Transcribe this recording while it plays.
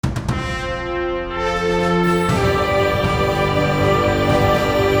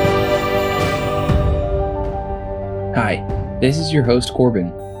Hi, this is your host Corbin,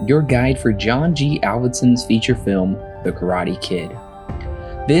 your guide for John G. Avildsen's feature film, The Karate Kid.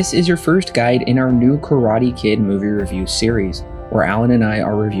 This is your first guide in our new Karate Kid movie review series, where Alan and I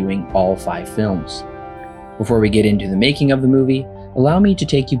are reviewing all 5 films. Before we get into the making of the movie, allow me to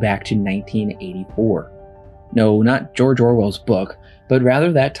take you back to 1984. No, not George Orwell's book, but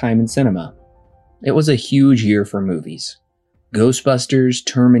rather that time in cinema. It was a huge year for movies. Ghostbusters,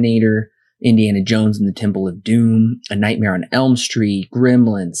 Terminator, Indiana Jones and the Temple of Doom, A Nightmare on Elm Street,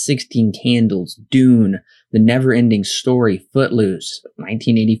 Gremlins, 16 Candles, Dune, The Never-Ending Story, Footloose,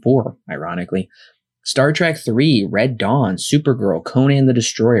 1984, ironically, Star Trek III, Red Dawn, Supergirl, Conan the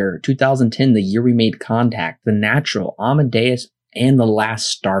Destroyer, 2010, The Year We Made Contact, The Natural, Amadeus, and The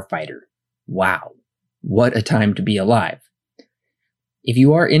Last Starfighter. Wow, what a time to be alive. If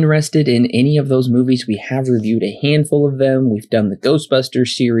you are interested in any of those movies, we have reviewed a handful of them. We've done the Ghostbusters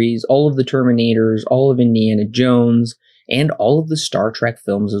series, all of the Terminators, all of Indiana Jones, and all of the Star Trek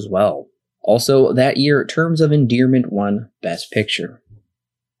films as well. Also, that year, Terms of Endearment won Best Picture.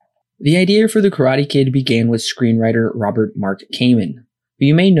 The idea for The Karate Kid began with screenwriter Robert Mark Kamen, who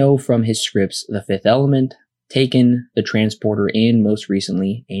you may know from his scripts The Fifth Element, Taken, The Transporter, and most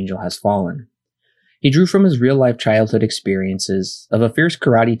recently, Angel Has Fallen. He drew from his real-life childhood experiences of a fierce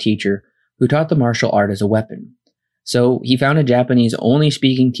karate teacher who taught the martial art as a weapon. So he found a Japanese-only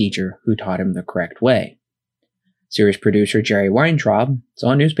speaking teacher who taught him the correct way. Series producer Jerry Weintraub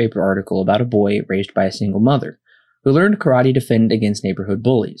saw a newspaper article about a boy raised by a single mother who learned karate to defend against neighborhood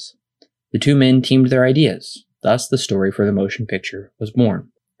bullies. The two men teamed their ideas, thus the story for the motion picture was born.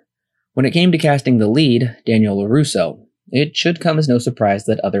 When it came to casting the lead, Daniel LaRusso, it should come as no surprise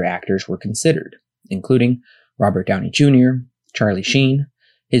that other actors were considered, including Robert Downey Jr., Charlie Sheen,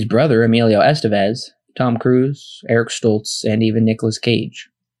 his brother Emilio Estevez, Tom Cruise, Eric Stoltz, and even Nicolas Cage.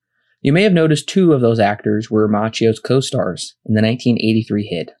 You may have noticed 2 of those actors were Macchio's co-stars in the 1983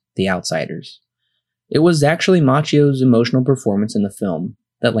 hit, The Outsiders. It was actually Macchio's emotional performance in the film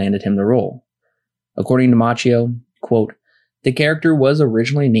that landed him the role. According to Macchio, quote, "The character was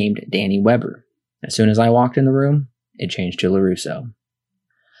originally named Danny Weber. As soon as I walked in the room, it changed to LaRusso."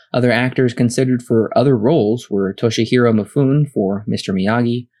 Other actors considered for other roles were Toshihiro Mifune for Mr.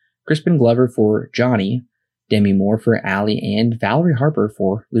 Miyagi, Crispin Glover for Johnny, Demi Moore for Allie, and Valerie Harper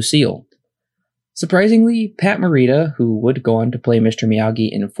for Lucille. Surprisingly, Pat Morita, who would go on to play Mr. Miyagi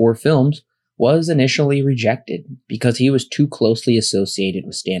in 4 films, was initially rejected because he was too closely associated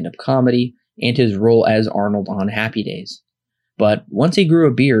with stand-up comedy and his role as Arnold on Happy Days. But once he grew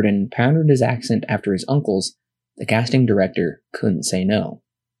a beard and patterned his accent after his uncles, the casting director couldn't say no.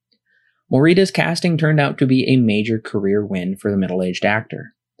 Morita's casting turned out to be a major career win for the middle-aged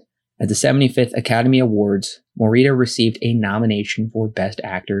actor. At the 75th Academy Awards, Morita received a nomination for Best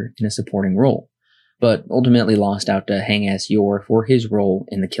Actor in a Supporting Role, but ultimately lost out to Hang S. Yor for his role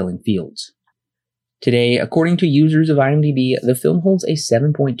in The Killing Fields. Today, according to users of IMDb, the film holds a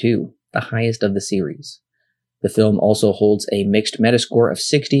 7.2, the highest of the series. The film also holds a mixed Metascore of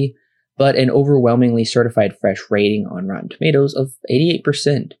 60, but an overwhelmingly certified fresh rating on Rotten Tomatoes of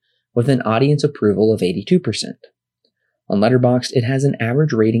 88%, with an audience approval of 82%. On Letterboxd, it has an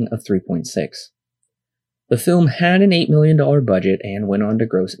average rating of 3.6. The film had an $8 million budget and went on to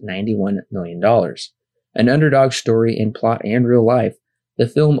gross $91 million. An underdog story in plot and real life, the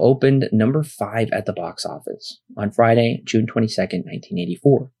film opened number 5 at the box office on Friday, June 22,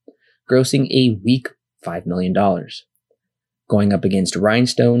 1984, grossing a weak $5 million. Going up against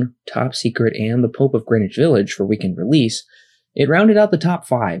Rhinestone, Top Secret, and The Pope of Greenwich Village for weekend release, it rounded out the top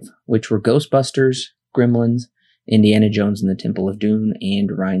 5, which were Ghostbusters, Gremlins, Indiana Jones and the Temple of Doom,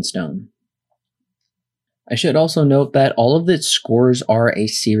 and Rhinestone. I should also note that all of its scores are a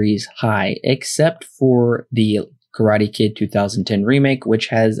series high, except for the Karate Kid 2010 remake, which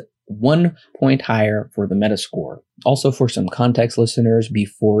has 1 point higher for the Metascore. Also, for some context, listeners,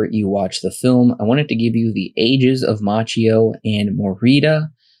 before you watch the film, I wanted to give you the ages of Macchio and Morita.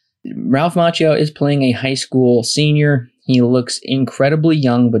 Ralph Macchio is playing a high school senior. He looks incredibly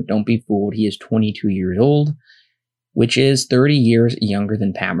young, but don't be fooled. He is 22 years old, which is 30 years younger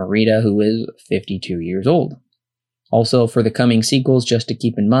than Pat Morita, who is 52 years old. Also, for the coming sequels, just to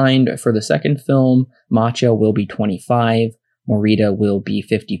keep in mind, for the second film, Macchio will be 25, Morita will be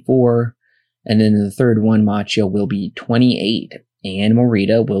 54, and then in the third one, Macchio will be 28, and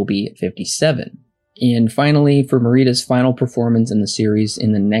Morita will be 57. And finally, for Morita's final performance in the series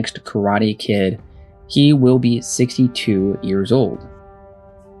in the next Karate Kid, he will be 62 years old.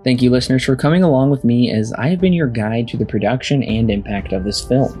 Thank you, listeners, for coming along with me as I have been your guide to the production and impact of this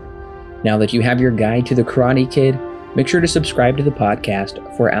film. Now that you have your guide to The Karate Kid, make sure to subscribe to the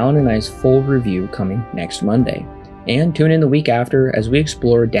podcast for Alan and I's full review coming next Monday. And tune in the week after as we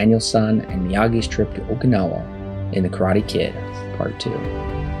explore Daniel-san and Miyagi's trip to Okinawa in The Karate Kid Part 2.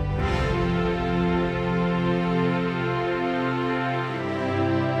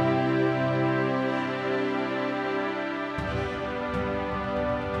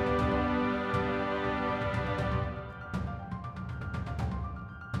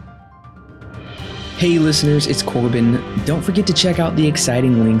 Hey listeners, it's Corbin. Don't forget to check out the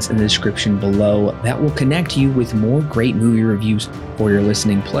exciting links in the description below that will connect you with more great movie reviews for your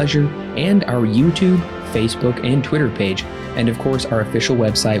listening pleasure, and our YouTube, Facebook, and Twitter page, and of course our official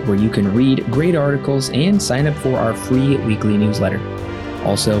website where you can read great articles and sign up for our free weekly newsletter.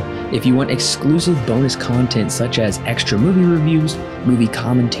 Also, if you want exclusive bonus content such as extra movie reviews, movie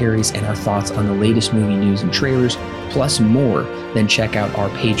commentaries, and our thoughts on the latest movie news and trailers, plus more, then check out our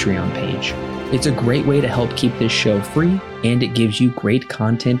Patreon page. It's a great way to help keep this show free, and it gives you great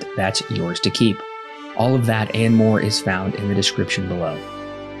content that's yours to keep. All of that and more is found in the description below.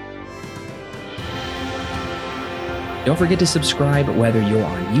 Don't forget to subscribe whether you're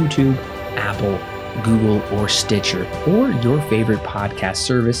on YouTube, Apple, Google, or Stitcher, or your favorite podcast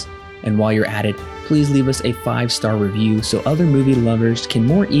service. And while you're at it, please leave us a 5-star review so other movie lovers can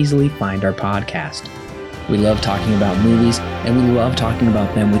more easily find our podcast. We love talking about movies, and we love talking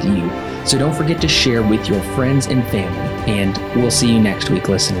about them with you. So don't forget to share with your friends and family, and we'll see you next week,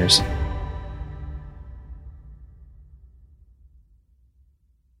 listeners.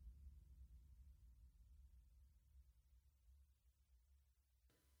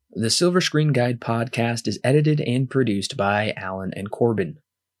 The Silver Screen Guide podcast is edited and produced by Alan and Corbin.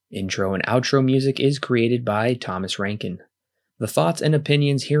 Intro and outro music is created by Thomas Rankin. The thoughts and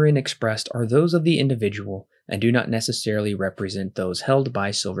opinions herein expressed are those of the individual and do not necessarily represent those held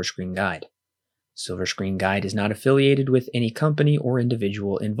by Silver Screen Guide. Silver Screen Guide is not affiliated with any company or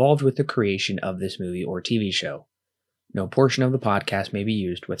individual involved with the creation of this movie or TV show. No portion of the podcast may be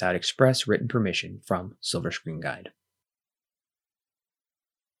used without express written permission from Silver Screen Guide.